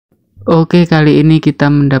Oke, kali ini kita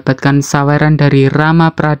mendapatkan saweran dari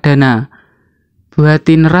Rama Pradana.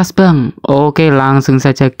 Buatin ras bang. Oke, langsung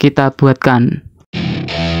saja kita buatkan.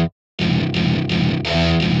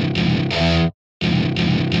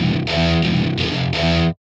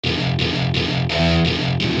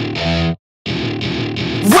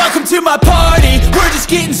 Welcome to my party, we're just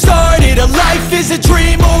getting started. A life is a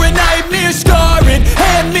dream or a nightmare scarring.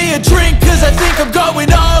 Hand me a drink cause I think I'm going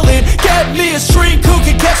all in. Get me a shrink who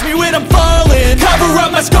can catch me when I'm falling. Cover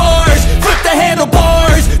up my scars, flip the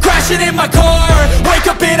handlebars. Crashing in my car, wake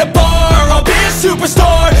up in a bar. I'll be a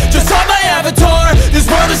superstar, just on my avatar. This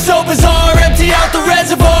world is so bizarre, empty out the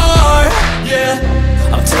reservoir. Yeah,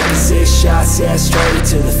 I'm taking 6 shots, yeah, straight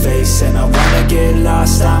to the face. And I wanna get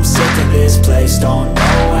lost, I'm sick of this place. Don't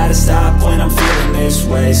know how to stop when I'm feeling this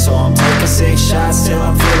way. So I'm taking 6 shots till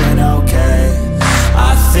I'm feeling okay.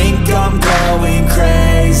 I think I'm going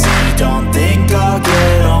crazy, don't think I'll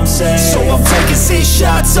get home safe. So I'm taking 6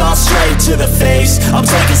 shots, all straight to the face. I'm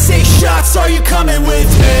taking 6 shots, are you coming with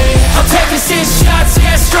me? I'm taking 6 shots,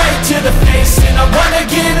 yeah, straight to the face. And I wanna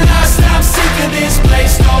get lost, I'm sick of this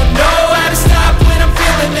place. Don't know how to stop when I'm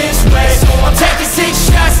feeling this way. So I'm taking 6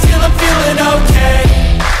 shots till I'm feeling okay.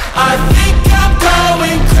 I think I'm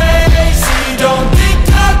going crazy, don't think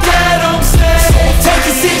I'll get home safe. So I'm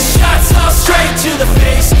taking 6 shots, all straight to the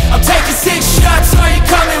face. I'm taking 6 shots, are you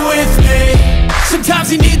coming with me?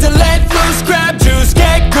 Sometimes you need to let loose, grab juice,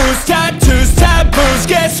 get goose, tattoos, taboos,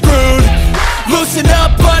 get screwed. Loosen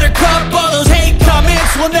up, buttercup, all those hate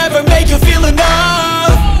comments will never make you feel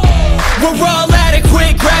enough. We're all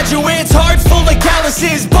adequate graduates, hearts full of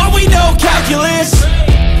calluses, but we know calculus.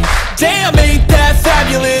 Damn, ain't that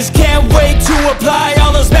fabulous? Can't wait to apply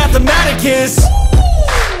all those mathematicus.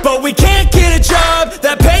 But we can't get a job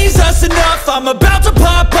that pays us enough. I'm about to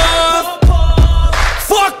pop off.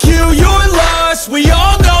 Fuck you, you're lost. We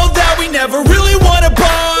all know that we never really want a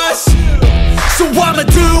boss. So I'ma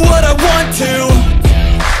do what I want to,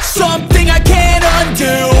 something I can't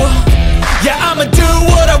undo. Yeah, I'ma do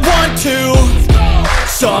what I want to,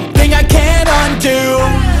 something I can't undo.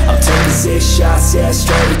 I'm taking 6 shots, yeah,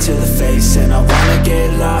 straight to the face. And I wanna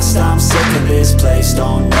get lost, I'm sick of this place.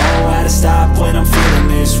 Don't know how to stop when I'm feeling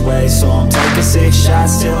this way. So I'm taking 6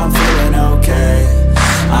 shots till I'm feeling okay.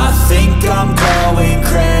 I think I'm going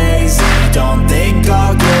crazy, don't think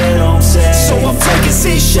I'll get home safe. So I'm taking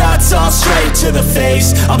 6 shots, all straight to the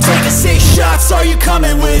face. I'm taking 6 shots, are you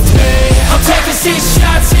coming with me? I'm taking 6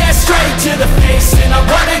 shots, yeah, straight to the face. And I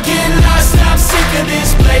wanna get lost, I'm sick of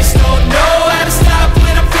this place. Don't know how to stop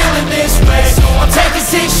when I'm feeling this way. So I'm taking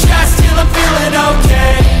 6 shots till I'm feeling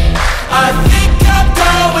okay. I think I'm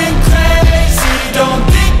going crazy, don't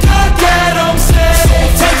think I'll get home safe. So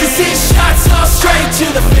I'm taking 6 shots, all straight to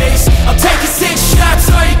the face. I'm taking 6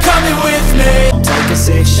 shots, are you coming with me? I'm taking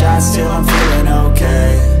 6 shots till I'm feeling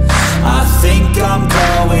okay. I think I'm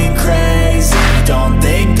going crazy, don't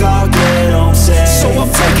think I'll get home safe. So I'm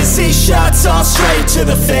taking 6 shots, all straight to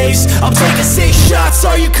the face. I'm taking 6 shots,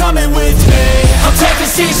 are you coming with me? I'm taking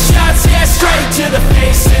 6 shots, yeah, straight to the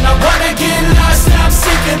face. And I wanna get lost, I'm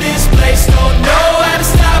sick of this place. Don't know how to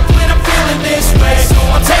stop when I'm feeling this way. So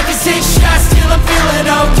I'm taking 6 shots till I'm feeling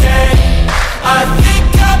okay. I think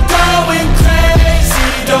I'm going crazy,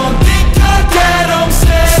 don't think I'll get home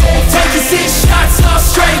safe. So I'm taking 6 shots, all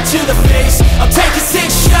straight to the face. I'm taking 6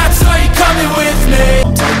 shots, are you coming with me?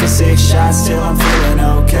 I'm taking 6 shots till I'm feeling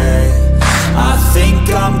okay. I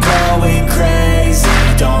think I'm going crazy,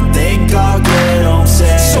 don't think I'll get home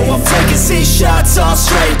safe. So I'm taking 6 shots, all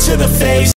straight to the face.